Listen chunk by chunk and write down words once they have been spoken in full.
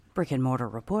Brick and Mortar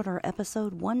Reporter,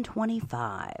 episode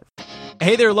 125.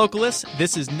 Hey there, localists.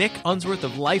 This is Nick Unsworth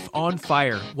of Life on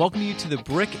Fire. Welcome you to the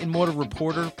Brick and Mortar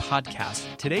Reporter podcast.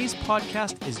 Today's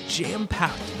podcast is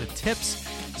jam-packed with tips,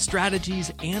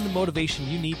 strategies, and the motivation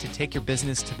you need to take your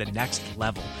business to the next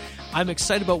level. I'm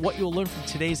excited about what you'll learn from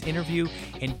today's interview,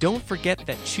 and don't forget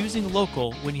that choosing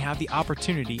local when you have the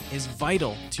opportunity is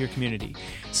vital to your community.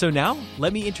 So now,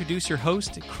 let me introduce your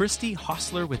host, Christy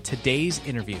Hostler, with today's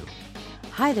interview.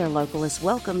 Hi there, localists.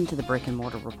 Welcome to the Brick and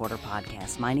Mortar Reporter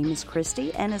podcast. My name is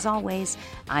Christy, and as always,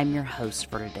 I'm your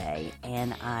host for today,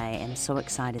 and I am so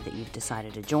excited that you've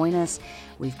decided to join us.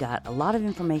 We've got a lot of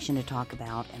information to talk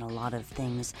about and a lot of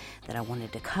things that I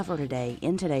wanted to cover today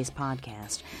in today's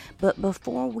podcast. But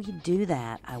before we do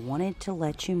that, I wanted to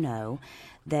let you know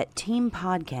that Team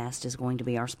Podcast is going to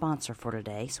be our sponsor for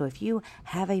today. So if you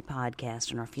have a podcast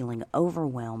and are feeling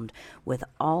overwhelmed with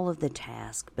all of the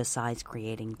tasks besides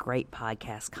creating great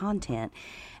podcast content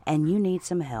and you need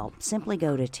some help, simply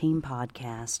go to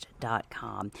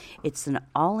teampodcast.com. It's an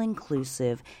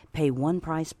all-inclusive, pay one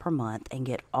price per month and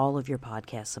get all of your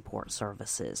podcast support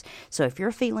services. So if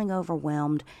you're feeling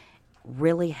overwhelmed,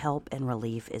 really help and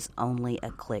relief is only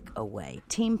a click away.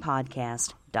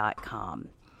 teampodcast.com.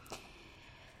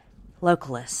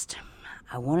 Localist,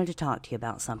 I wanted to talk to you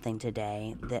about something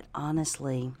today that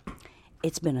honestly,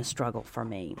 it's been a struggle for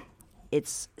me.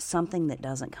 It's something that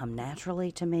doesn't come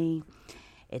naturally to me.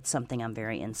 It's something I'm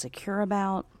very insecure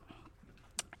about,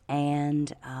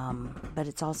 and but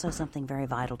it's also something very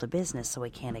vital to business, so we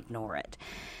can't ignore it.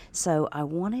 So I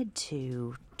wanted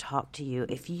to talk to you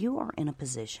if you are in a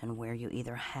position where you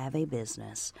either have a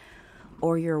business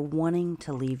or you're wanting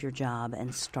to leave your job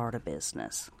and start a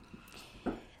business.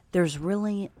 There's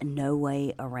really no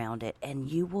way around it, and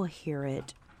you will hear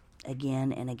it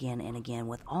again and again and again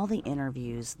with all the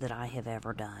interviews that I have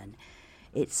ever done.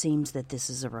 It seems that this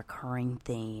is a recurring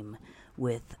theme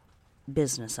with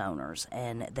business owners,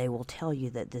 and they will tell you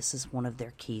that this is one of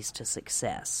their keys to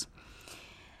success.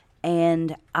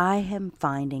 And I am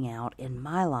finding out in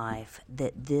my life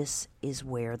that this is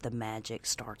where the magic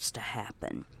starts to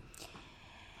happen.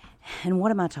 And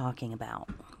what am I talking about?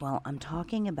 Well, I'm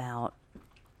talking about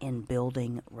in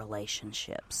building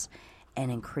relationships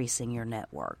and increasing your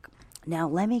network. Now,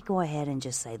 let me go ahead and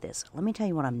just say this. Let me tell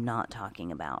you what I'm not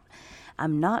talking about.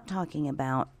 I'm not talking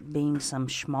about being some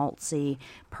schmaltzy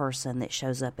person that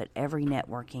shows up at every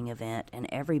networking event and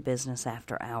every business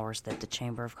after hours that the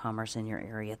Chamber of Commerce in your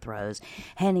area throws,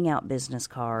 handing out business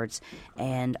cards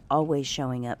and always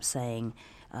showing up saying,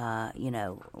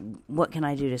 what can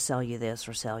I do to sell you this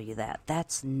or sell you that?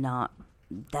 That's not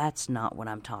what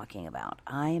I'm talking about.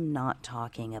 I am not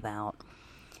talking about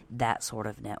that sort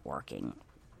of networking.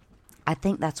 I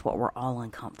think that's what we're all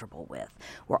uncomfortable with.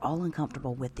 We're all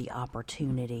uncomfortable with the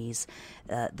opportunities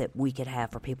that we could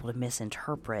have for people to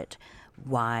misinterpret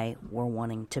why we're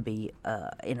wanting to be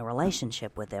in a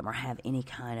relationship with them or have any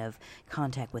kind of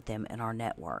contact with them in our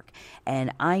network.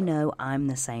 And I know I'm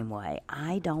the same way.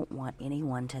 I don't want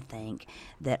anyone to think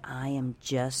that I am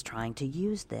just trying to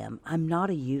use them. I'm not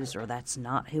a user. That's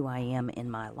not who I am in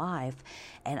my life,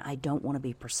 and I don't want to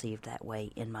be perceived that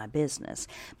way in my business.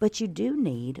 But you do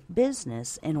need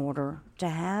business in order to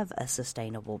have a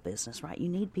sustainable business, right? You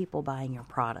need people buying your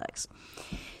products.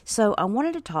 So I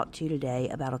wanted to talk to you today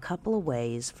about a couple of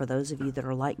ways for those of you that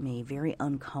are like me, very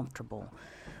uncomfortable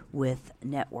with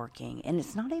networking. And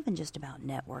it's not even just about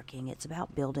networking, it's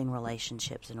about building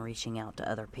relationships and reaching out to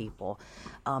other people.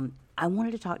 I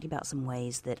wanted to talk to you about some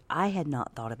ways that I had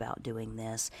not thought about doing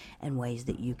this and ways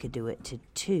that you could do it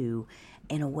too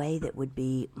in a way that would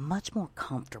be much more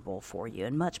comfortable for you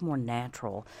and much more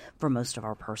natural for most of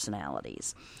our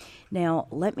personalities. Now,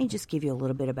 let me just give you a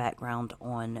little bit of background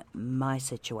on my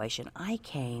situation. I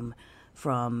came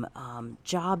from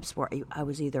jobs where I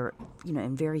was either,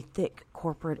 in very thick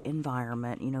corporate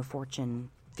environment, Fortune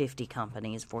 50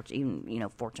 companies,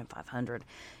 Fortune 500.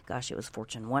 Gosh, it was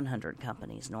Fortune 100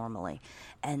 companies normally.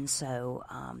 And so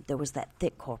there was that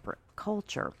thick corporate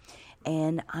culture.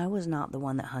 And I was not the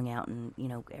one that hung out and,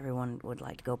 everyone would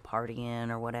like to go partying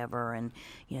or whatever. And,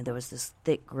 there was this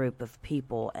thick group of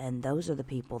people, and those are the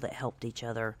people that helped each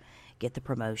other get the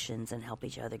promotions and help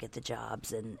each other get the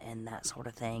jobs and that sort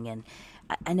of thing. And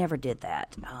I never did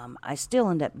that. I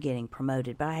still ended up getting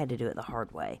promoted, but I had to do it the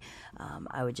hard way.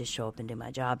 I would just show up and do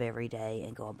my job every day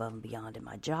and go above and beyond in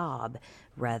my job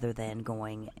rather than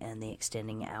going and the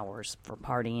extending hours for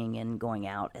partying and going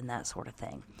out and that sort of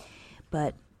thing.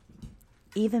 But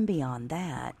even beyond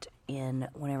that,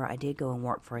 whenever I did go and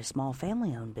work for a small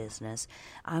family-owned business,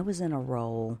 I was in a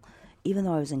role, even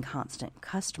though I was in constant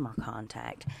customer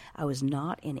contact, I was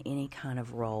not in any kind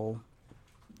of role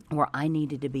where I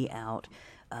needed to be out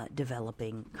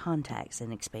developing contacts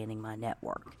and expanding my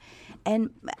network.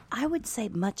 And I would say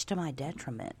much to my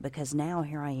detriment, because now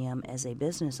here I am as a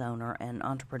business owner and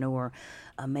entrepreneur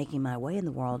making my way in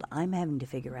the world. I'm having to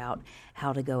figure out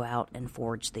how to go out and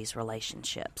forge these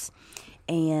relationships.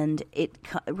 And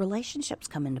relationships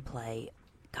come into play.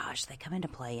 Gosh, they come into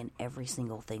play in every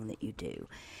single thing that you do.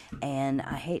 And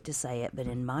I hate to say it, but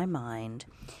in my mind,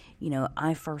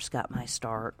 I first got my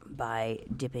start by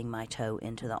dipping my toe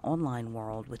into the online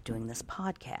world with doing this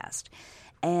podcast.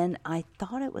 And I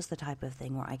thought it was the type of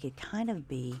thing where I could kind of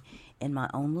be in my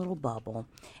own little bubble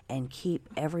and keep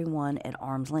everyone at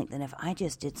arm's length. And if I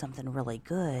just did something really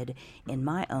good in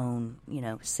my own,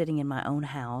 sitting in my own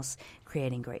house,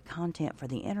 creating great content for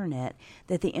the internet,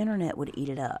 that the internet would eat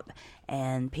it up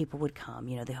and people would come,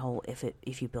 the whole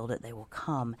if you build it, they will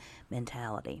come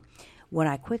mentality. What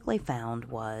I quickly found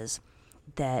was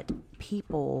that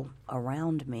people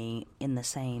around me in the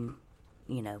same,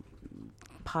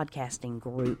 podcasting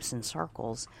groups and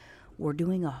circles were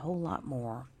doing a whole lot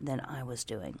more than I was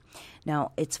doing.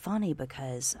 Now, it's funny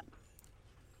because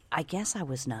I guess I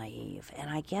was naive, and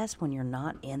I guess when you're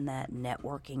not in that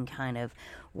networking kind of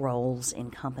roles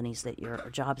in companies or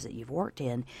jobs that you've worked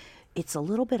in, it's a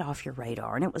little bit off your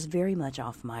radar, and it was very much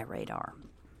off my radar.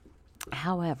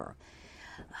 However,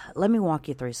 let me walk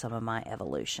you through some of my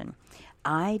evolution.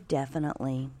 I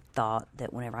definitely thought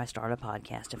that whenever I started a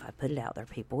podcast, if I put it out there,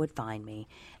 people would find me,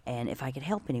 and if I could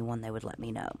help anyone, they would let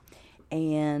me know.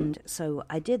 And so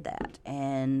I did that,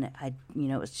 and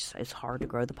it's hard to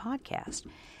grow the podcast.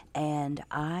 And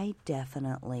I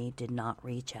definitely did not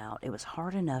reach out. It was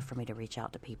hard enough for me to reach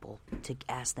out to people to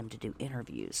ask them to do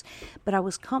interviews. But I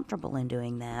was comfortable in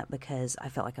doing that because I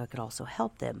felt like I could also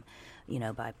help them,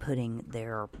 by putting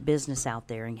their business out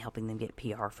there and helping them get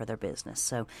PR for their business.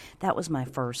 So that was my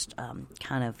first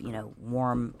kind of,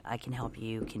 warm, I can help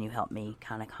you, can you help me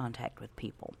kind of contact with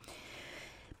people.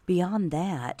 Beyond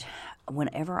that,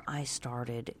 whenever I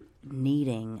started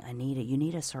you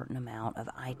need a certain amount of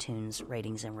iTunes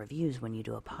ratings and reviews when you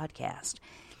do a podcast.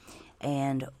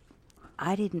 And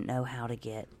I didn't know how to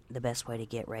get the best way to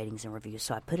get ratings and reviews,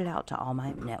 so I put it out to all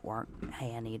my network.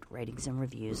 Hey, I need ratings and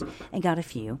reviews, and got a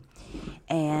few.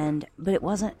 But it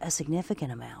wasn't a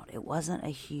significant amount. It wasn't a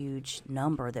huge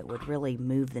number that would really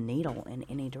move the needle in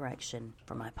any direction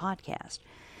for my podcast.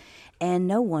 And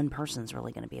no one person's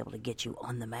really going to be able to get you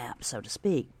on the map, so to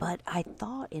speak. But I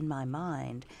thought in my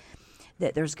mind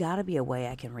that there's got to be a way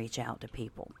I can reach out to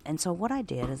people. And so what I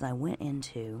did is I went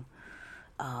into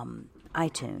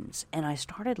iTunes, and I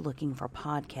started looking for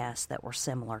podcasts that were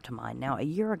similar to mine. Now, a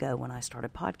year ago when I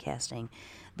started podcasting,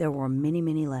 there were many,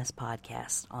 many less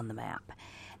podcasts on the map,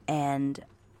 and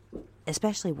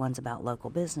especially ones about local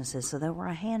businesses. So there were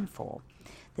a handful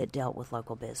that dealt with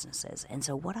local businesses. And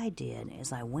so what I did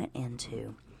is I went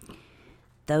into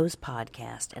those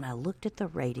podcasts and I looked at the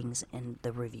ratings and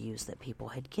the reviews that people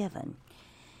had given.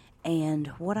 And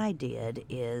what I did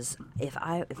is if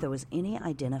there was any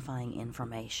identifying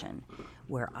information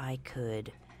where I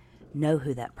could know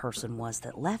who that person was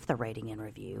that left the rating and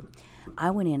review, I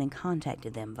went in and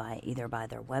contacted them either by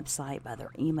their website, by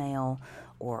their email,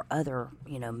 or other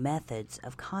methods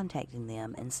of contacting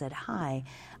them and said, "Hi,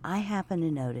 I happen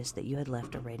to notice that you had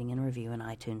left a rating and review in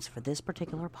iTunes for this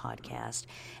particular podcast,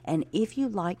 and if you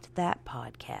liked that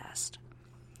podcast,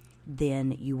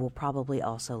 then you will probably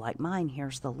also like mine.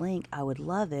 Here's the link. I would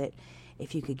love it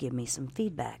if you could give me some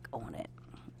feedback on it."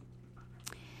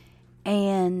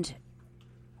 And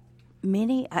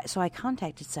so I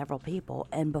contacted several people,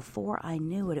 and before I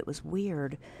knew it, it was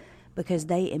weird because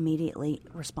they immediately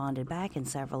responded back, and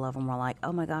several of them were like,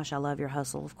 "Oh my gosh, I love your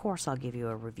hustle. Of course I'll give you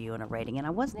a review and a rating." And I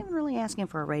wasn't even really asking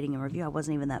for a rating and review. I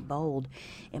wasn't even that bold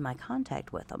in my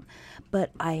contact with them.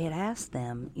 But I had asked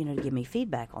them, to give me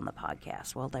feedback on the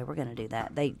podcast. Well, they were going to do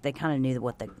that. They kind of knew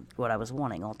what I was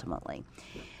wanting ultimately.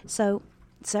 So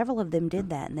several of them did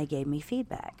that, and they gave me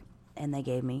feedback, and they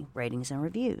gave me ratings and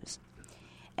reviews.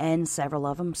 And several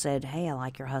of them said, "Hey, I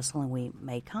like your hustle," and we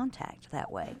made contact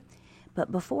that way.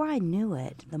 But before I knew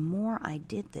it, the more I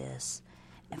did this,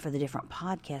 and for the different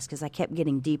podcasts, because I kept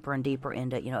getting deeper and deeper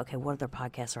into, okay, what other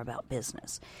podcasts are about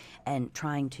business, and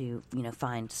trying to,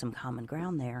 find some common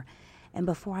ground there. And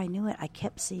before I knew it, I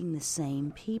kept seeing the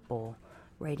same people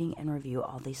rating and review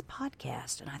all these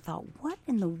podcasts. And I thought, what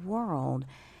in the world?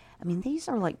 I mean, these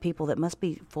are like people that must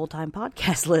be full-time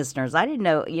podcast listeners. I didn't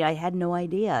know, I had no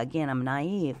idea. Again, I'm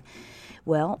naive.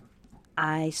 Well,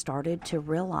 I started to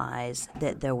realize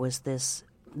that there was this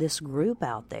group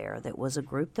out there that was a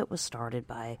group that was started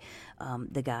by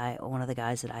one of the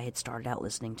guys that I had started out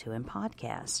listening to in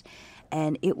podcasts.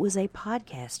 and it was a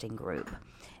podcasting group.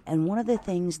 And one of the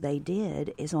things they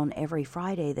did is on every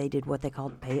Friday they did what they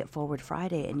called Pay It Forward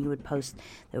Friday, and they would post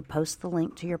the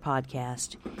link to your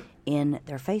podcast in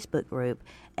their Facebook group,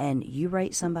 and you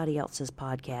rate somebody else's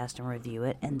podcast and review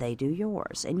it, and they do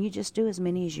yours. And you just do as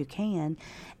many as you can,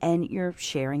 and you're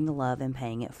sharing the love and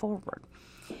paying it forward.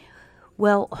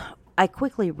 Well, I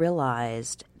quickly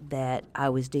realized that I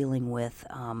was dealing with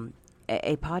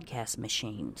a podcast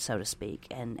machine, so to speak,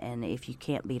 and if you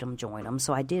can't beat them, join them.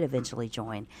 So I did eventually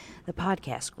join the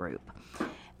podcast group.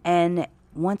 And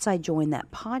once I joined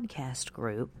that podcast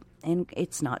group, and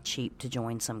it's not cheap to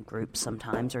join some groups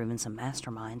sometimes or even some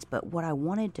masterminds, but what I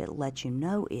wanted to let you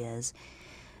know is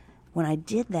when I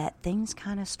did that, things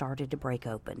kind of started to break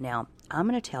open. Now, I'm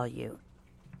going to tell you,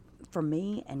 for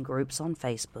me and groups on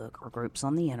Facebook or groups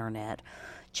on the internet,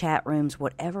 chat rooms,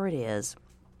 whatever it is,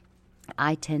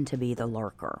 I tend to be the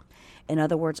lurker. In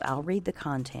other words, I'll read the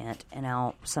content,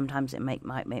 and sometimes it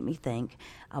might make me think.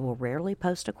 I will rarely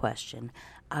post a question.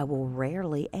 I will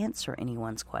rarely answer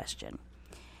anyone's question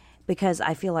because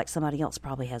I feel like somebody else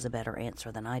probably has a better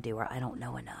answer than I do, or I don't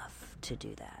know enough to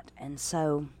do that. And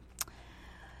so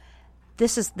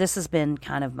this has been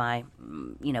kind of my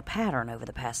pattern over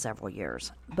the past several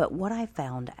years. But what I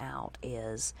found out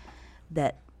is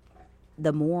that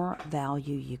the more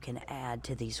value you can add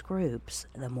to these groups,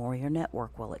 the more your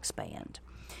network will expand.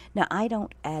 Now, I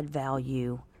don't add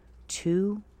value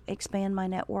to expand my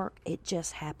network. It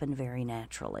just happened very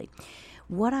naturally.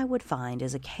 What I would find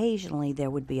is occasionally there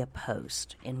would be a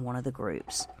post in one of the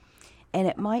groups, and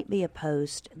it might be a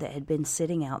post that had been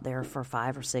sitting out there for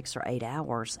 5 or 6 or 8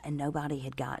 hours, and nobody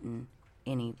had gotten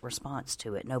any response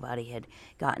to it. Nobody had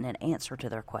gotten an answer to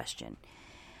their question.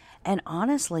 And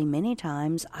honestly, many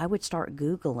times I would start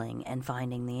Googling and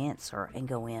finding the answer and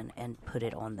go in and put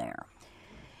it on there.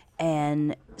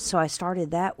 And so I started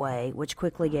that way, which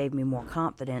quickly gave me more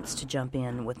confidence to jump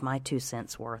in with my 2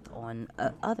 cents worth on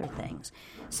other things.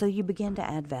 So you begin to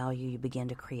add value, you begin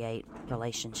to create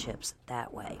relationships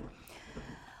that way.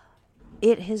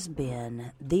 It has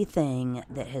been the thing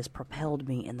that has propelled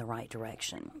me in the right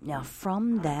direction. Now,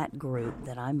 from that group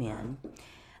that I'm in,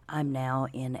 I'm now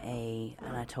in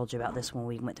and I told you about this when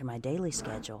we went through my daily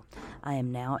schedule, I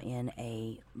am now in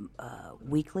a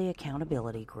weekly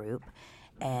accountability group,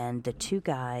 and the 2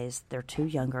 guys, they're 2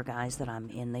 younger guys that I'm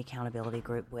in the accountability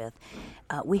group with,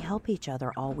 we help each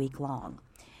other all week long.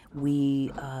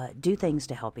 We do things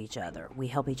to help each other. We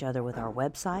help each other with our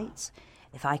websites.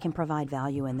 If I can provide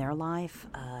value in their life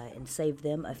and save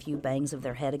them a few bangs of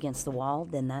their head against the wall,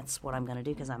 then that's what I'm going to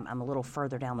do because I'm a little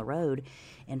further down the road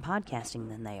in podcasting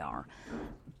than they are.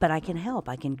 But I can help.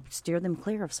 I can steer them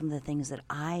clear of some of the things that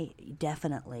I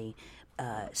definitely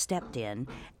stepped in,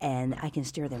 and I can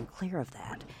steer them clear of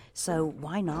that. So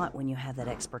why not when you have that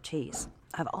expertise?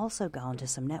 I've also gone to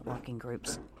some networking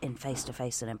groups in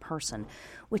face-to-face and in person,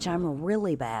 which I'm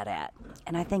really bad at.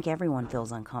 And I think everyone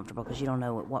feels uncomfortable because you don't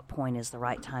know at what point is the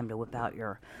right time to whip out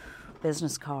your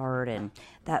business card and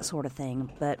that sort of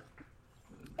thing. But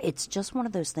it's just one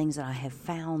of those things that I have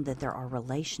found that there are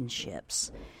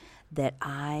relationships that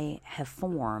I have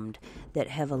formed that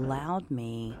have allowed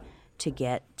me to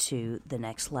get to the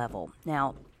next level.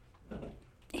 Now,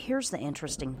 here's the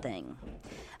interesting thing.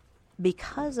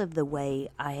 Because of the way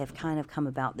I have kind of come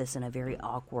about this in a very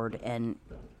awkward and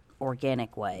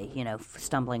organic way,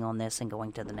 stumbling on this and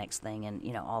going to the next thing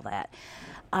and, all that,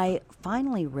 I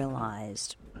finally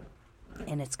realized,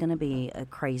 and it's going to be a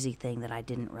crazy thing that I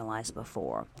didn't realize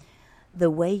before,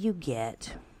 the way you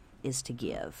get is to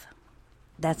give.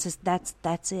 That's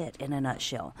it in a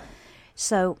nutshell.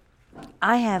 So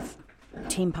I have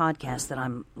team podcasts that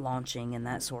I'm launching and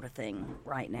that sort of thing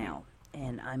right now.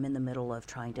 And I'm in the middle of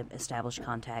trying to establish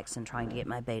contacts and trying to get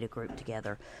my beta group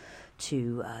together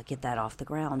to get that off the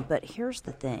ground. But here's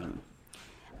the thing.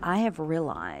 I have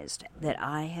realized that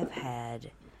I have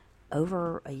had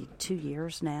over 2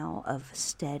 years now of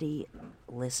steady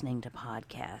listening to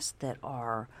podcasts that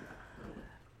are...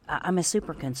 I'm a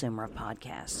super consumer of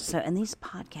podcasts. And these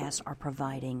podcasts are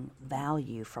providing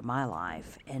value for my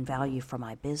life and value for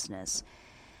my business.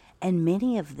 And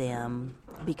many of them,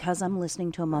 because I'm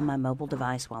listening to them on my mobile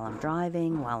device while I'm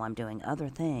driving, while I'm doing other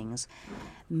things,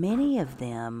 many of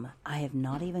them I have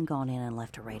not even gone in and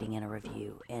left a rating and a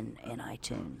review in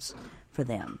iTunes for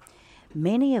them.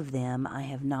 Many of them I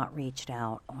have not reached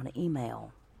out on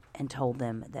email and told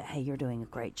them that, hey, you're doing a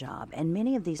great job. And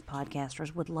many of these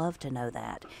podcasters would love to know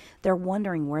that. They're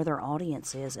wondering where their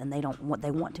audience is, and they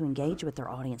want to engage with their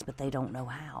audience, but they don't know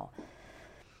how.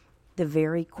 The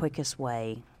very quickest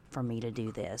way for me to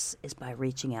do this is by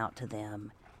reaching out to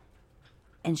them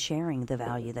and sharing the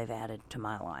value they've added to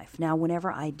my life. Now,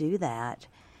 whenever I do that,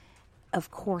 of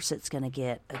course it's going to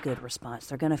get a good response.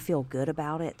 They're going to feel good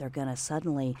about it. They're going to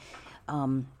suddenly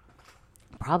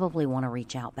probably want to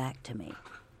reach out back to me.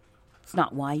 It's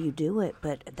not why you do it,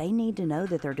 but they need to know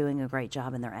that they're doing a great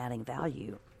job and they're adding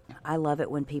value. I love it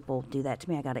when people do that to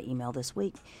me. I got an email this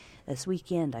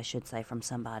weekend, I should say, from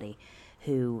somebody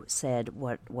who said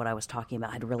what I was talking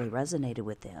about had really resonated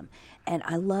with them. And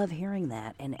I love hearing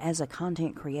that. And as a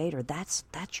content creator, that's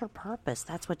your purpose.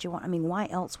 That's what you want. I mean, why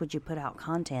else would you put out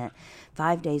content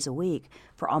 5 days a week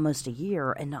for almost a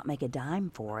year and not make a dime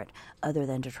for it, other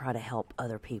than to try to help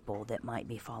other people that might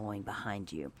be following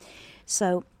behind you?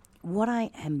 So what I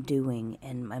am doing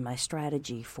and my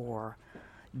strategy for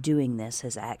doing this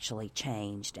has actually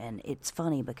changed. And it's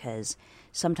funny because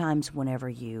sometimes whenever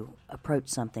you approach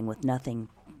something with nothing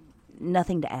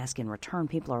to ask in return,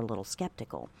 people are a little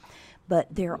skeptical. But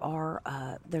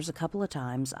there's a couple of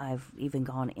times I've even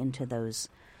gone into those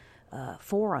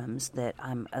forums that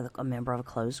I'm a member of a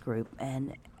closed group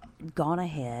and gone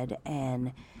ahead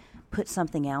and put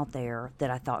something out there that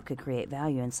I thought could create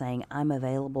value and saying, I'm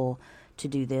available to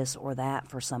do this or that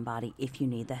for somebody. If you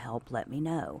need the help, let me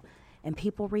know. And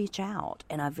people reach out,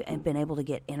 and I've been able to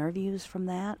get interviews from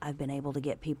that. I've been able to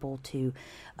get people to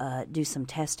do some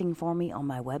testing for me on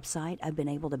my website. I've been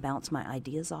able to bounce my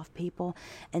ideas off people.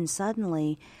 And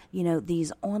suddenly,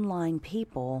 these online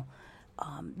people,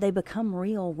 they become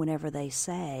real whenever they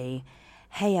say,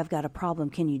 hey, I've got a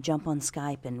problem. Can you jump on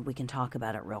Skype and we can talk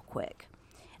about it real quick?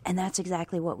 And that's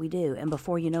exactly what we do. And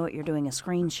before you know it, you're doing a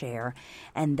screen share,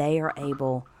 and they are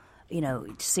able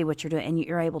to see what you're doing, and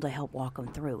you're able to help walk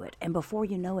them through it. And before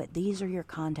you know it, these are your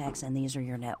contacts and these are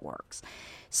your networks.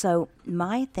 So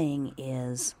my thing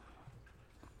is,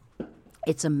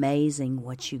 it's amazing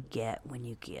what you get when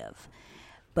you give.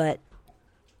 But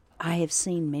I have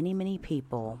seen many, many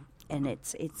people, and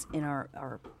it's in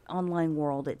our online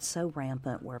world, it's so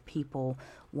rampant where people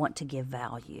want to give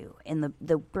value. In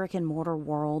the brick and mortar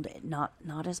world, not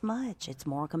as much. It's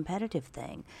more a competitive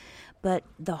thing. But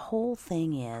the whole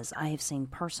thing is, I have seen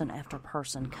person after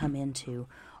person come into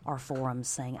our forums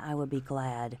saying, I would be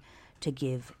glad to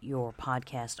give your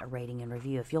podcast a rating and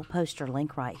review. If you'll post your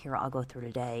link right here, I'll go through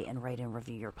today and rate and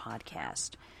review your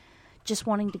podcast. Just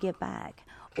wanting to give back.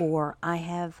 Or I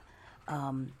have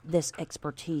this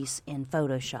expertise in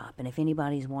Photoshop, and if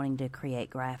anybody's wanting to create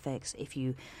graphics, if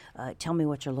you tell me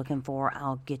what you're looking for,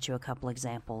 I'll get you a couple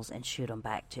examples and shoot them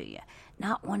back to you.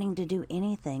 Not wanting to do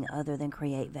anything other than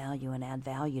create value and add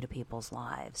value to people's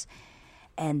lives.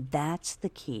 And that's the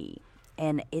key.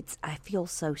 And I feel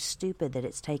so stupid that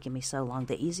it's taken me so long.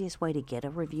 The easiest way to get a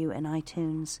review in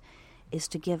iTunes is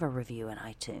to give a review in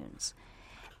iTunes.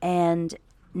 And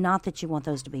not that you want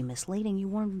those to be misleading, you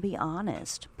want them to be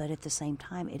honest, but at the same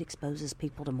time, it exposes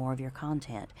people to more of your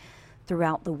content.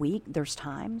 Throughout the week, there's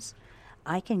times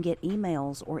I can get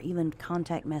emails or even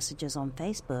contact messages on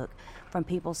Facebook from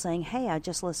people saying, hey, I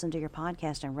just listened to your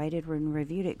podcast and rated and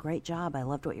reviewed it. Great job. I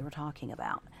loved what you were talking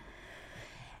about.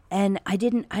 And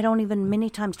many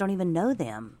times don't even know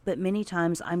them, but many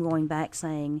times I'm going back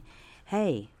saying,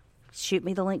 hey, shoot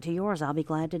me the link to yours. I'll be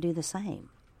glad to do the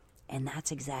same. And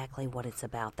that's exactly what it's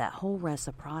about, that whole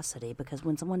reciprocity, because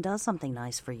when someone does something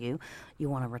nice for you, you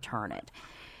want to return it.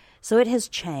 So it has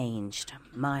changed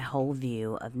my whole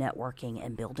view of networking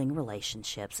and building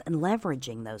relationships and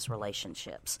leveraging those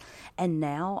relationships. And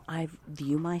now I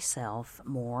view myself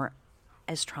more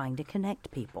as trying to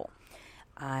connect people.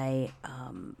 I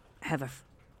have a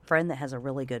friend that has a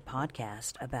really good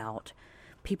podcast about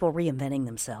people reinventing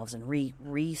themselves and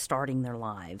restarting their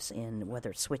lives, in whether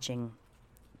it's switching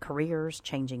careers,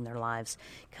 changing their lives,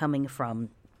 coming from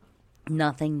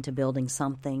nothing to building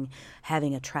something,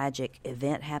 having a tragic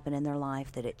event happen in their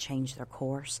life that it changed their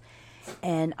course.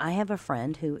 And I have a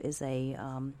friend who is a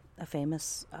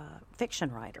famous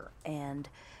fiction writer, and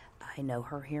I know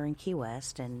her here in Key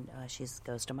West, and she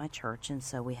goes to my church, and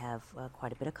so we have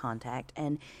quite a bit of contact.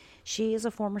 And she is a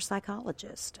former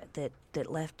psychologist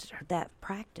that left that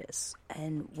practice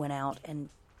and went out and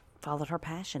followed her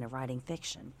passion of writing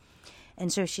fiction.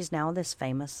 And so she's now this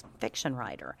famous fiction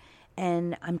writer.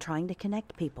 And I'm trying to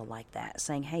connect people like that,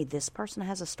 saying, hey, this person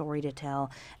has a story to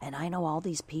tell, and I know all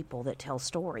these people that tell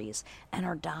stories and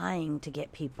are dying to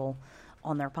get people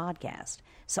on their podcast.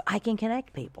 So I can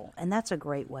connect people, and that's a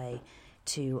great way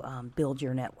to build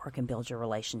your network and build your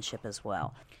relationship as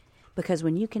well. Because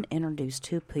when you can introduce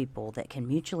two people that can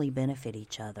mutually benefit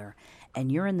each other,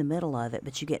 and you're in the middle of it,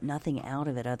 but you get nothing out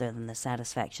of it other than the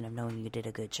satisfaction of knowing you did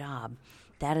a good job,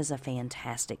 that is a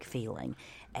fantastic feeling.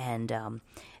 And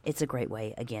it's a great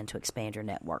way, again, to expand your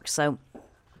network. So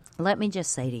let me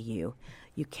just say to you,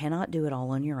 You cannot do it all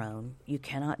on your own. You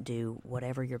cannot do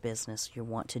whatever your business you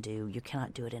want to do. You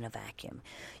cannot do it in a vacuum.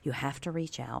 You have to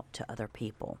reach out to other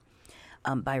people.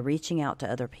 By reaching out to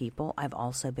other people, I've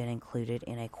also been included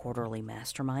in a quarterly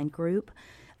mastermind group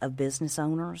of business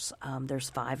owners.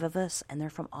 There's 5 of us, and they're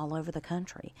from all over the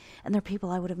country. And they're people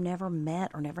I would have never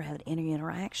met or never had any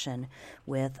interaction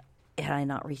with had I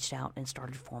not reached out and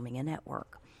started forming a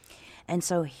network. And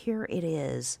so here it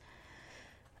is,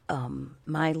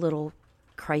 my little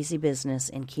crazy business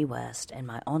in Key West and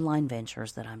my online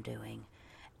ventures that I'm doing.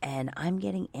 And I'm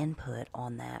getting input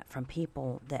on that from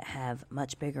people that have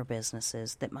much bigger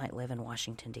businesses that might live in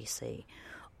Washington, D.C.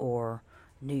 or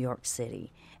New York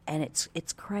City. And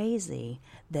it's crazy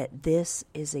that this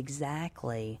is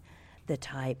exactly the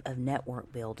type of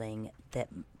network building that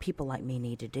people like me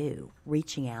need to do,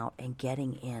 reaching out and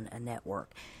getting in a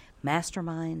network.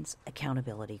 Masterminds,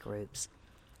 accountability groups,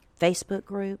 Facebook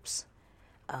groups.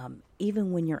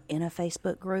 Even when you're in a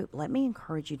Facebook group, let me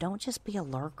encourage you, don't just be a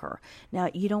lurker. Now,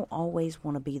 you don't always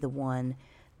want to be the one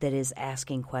that is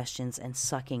asking questions and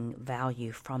sucking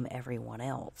value from everyone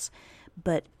else,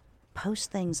 but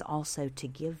post things also to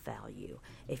give value.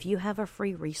 If you have a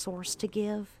free resource to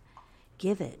give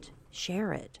it,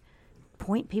 share it,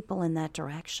 point people in that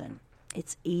direction.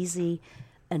 It's easy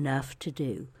enough to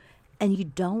do. And you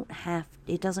don't have,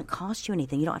 it doesn't cost you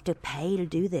anything. You don't have to pay to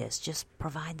do this. Just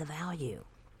provide the value.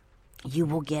 You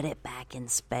will get it back in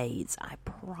spades, I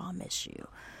promise you.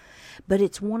 But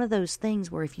it's one of those things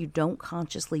where if you don't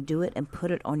consciously do it and put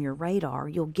it on your radar,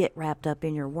 you'll get wrapped up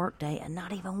in your workday and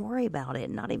not even worry about it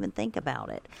and not even think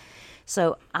about it.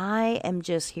 So I am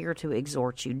just here to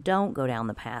exhort you. Don't go down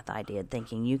the path I did,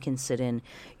 thinking you can sit in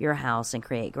your house and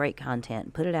create great content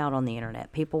and put it out on the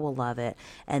internet. People will love it,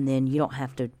 and then you don't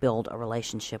have to build a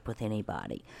relationship with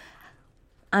anybody.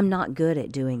 I'm not good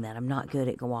at doing that. I'm not good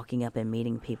at walking up and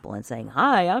meeting people and saying,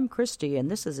 "Hi, I'm Christy,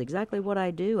 and this is exactly what I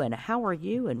do, and how are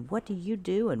you, and what do you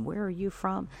do, and where are you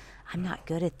from?" I'm not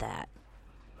good at that.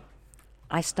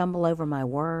 I stumble over my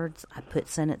words. I put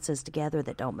sentences together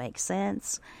that don't make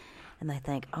sense, and they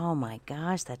think, "Oh my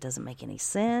gosh, that doesn't make any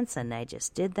sense," and they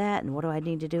just did that, and what do I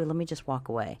need to do? Let me just walk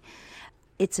away.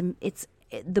 It's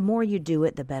the more you do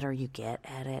it, the better you get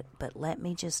at it, but let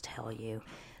me just tell you,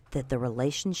 that the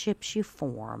relationships you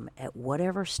form at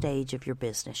whatever stage of your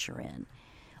business you're in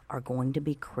are going to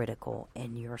be critical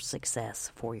in your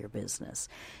success for your business.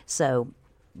 So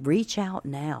reach out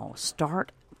now.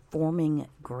 Start forming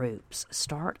groups.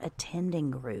 Start attending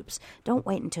groups. Don't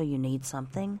wait until you need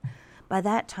something. By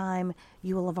that time,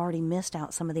 you will have already missed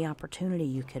out some of the opportunity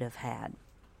you could have had.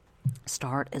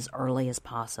 Start as early as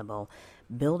possible,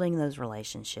 building those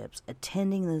relationships,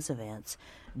 attending those events,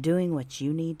 doing what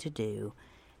you need to do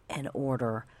in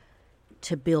order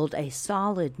to build a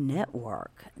solid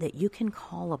network that you can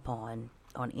call upon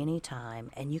on any time,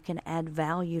 and you can add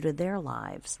value to their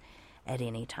lives at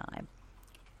any time.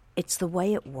 It's the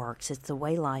way it works. It's the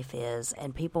way life is.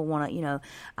 And people want to,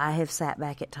 I have sat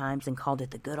back at times and called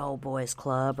it the good old boys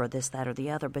club or this, that, or the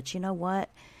other. But you know what?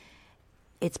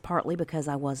 It's partly because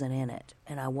I wasn't in it,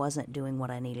 and I wasn't doing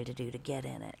what I needed to do to get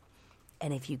in it.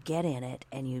 And if you get in it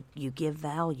and you give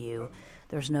value,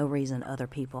 there's no reason other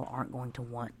people aren't going to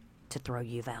want to throw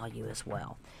you value as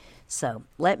well. So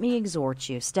let me exhort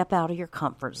you, step out of your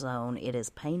comfort zone. It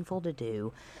is painful to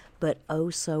do, but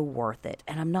oh so worth it.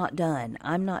 And I'm not done.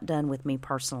 I'm not done with me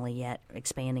personally yet,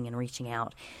 expanding and reaching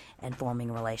out and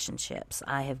forming relationships.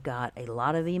 I have got a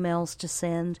lot of emails to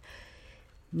send,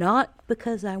 not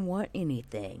because I want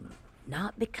anything,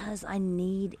 not because I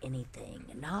need anything,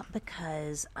 not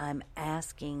because I'm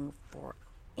asking for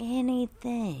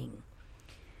anything.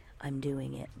 I'm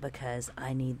doing it because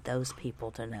I need those people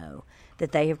to know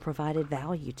that they have provided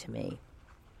value to me.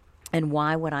 And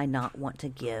why would I not want to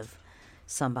give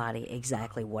somebody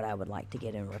exactly what I would like to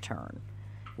get in return?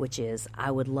 Which is, I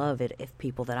would love it if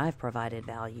people that I've provided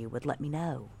value would let me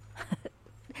know.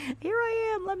 Here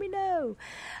I am, let me know.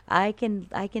 I can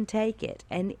take it.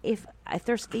 And if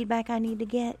there's feedback I need to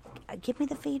get, give me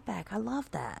the feedback. I love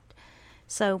that.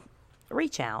 So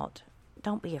reach out.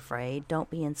 Don't be afraid.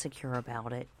 Don't be insecure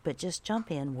about it. But just jump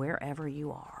in wherever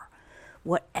you are.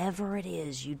 Whatever it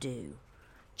is you do,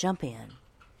 jump in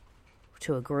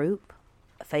to a group,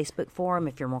 a Facebook forum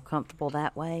if you're more comfortable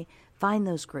that way. Find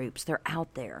those groups. They're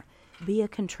out there. Be a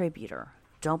contributor.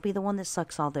 Don't be the one that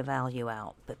sucks all the value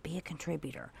out, but be a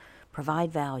contributor.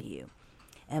 Provide value.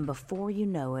 And before you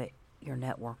know it, your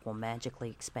network will magically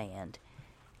expand.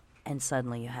 And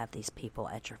suddenly you have these people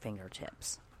at your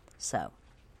fingertips. So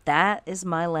that is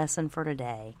my lesson for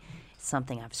today. It's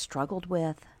something I've struggled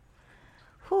with.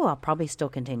 I'll probably still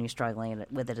continue struggling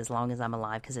with it as long as I'm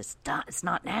alive because it's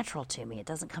not natural to me. It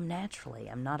doesn't come naturally.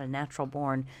 I'm not a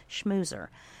natural-born schmoozer.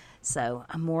 So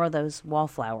I'm more of those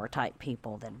wallflower type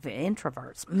people than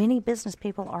introverts. Many business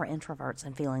people are introverts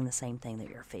and feeling the same thing that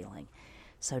you're feeling.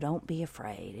 So don't be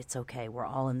afraid. It's okay. We're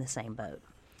all in the same boat.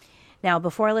 Now,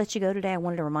 before I let you go today, I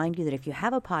wanted to remind you that if you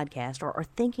have a podcast or are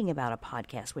thinking about a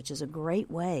podcast, which is a great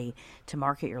way to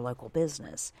market your local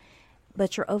business,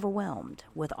 but you're overwhelmed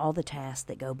with all the tasks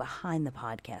that go behind the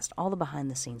podcast, all the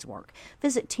behind-the-scenes work,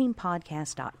 visit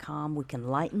teampodcast.com. We can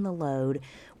lighten the load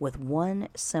with one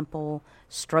simple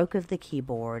stroke of the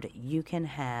keyboard. You can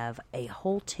have a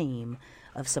whole team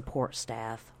of support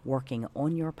staff working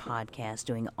on your podcast,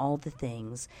 doing all the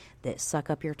things that suck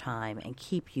up your time and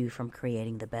keep you from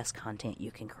creating the best content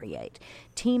you can create.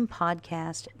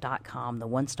 Teampodcast.com, the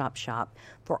one-stop shop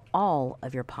for all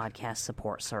of your podcast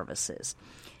support services.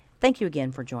 Thank you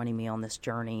again for joining me on this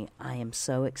journey. I am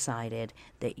so excited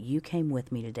that you came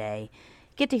with me today.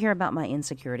 Get to hear about my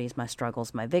insecurities, my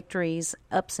struggles, my victories,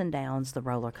 ups and downs, the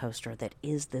roller coaster that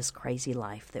is this crazy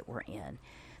life that we're in.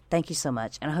 Thank you so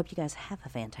much, and I hope you guys have a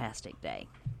fantastic day.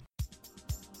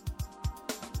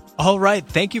 All right.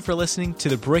 Thank you for listening to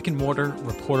the Brick and Mortar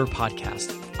Reporter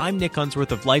Podcast. I'm Nick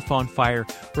Unsworth of Life on Fire,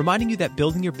 reminding you that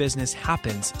building your business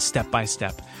happens step by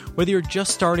step. Whether you're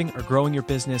just starting or growing your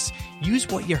business, use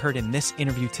what you heard in this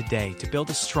interview today to build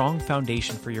a strong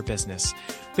foundation for your business.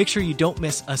 Make sure you don't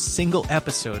miss a single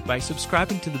episode by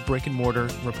subscribing to the Brick and Mortar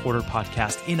Reporter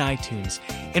Podcast in iTunes.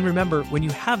 And remember, when you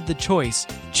have the choice,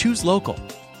 choose local.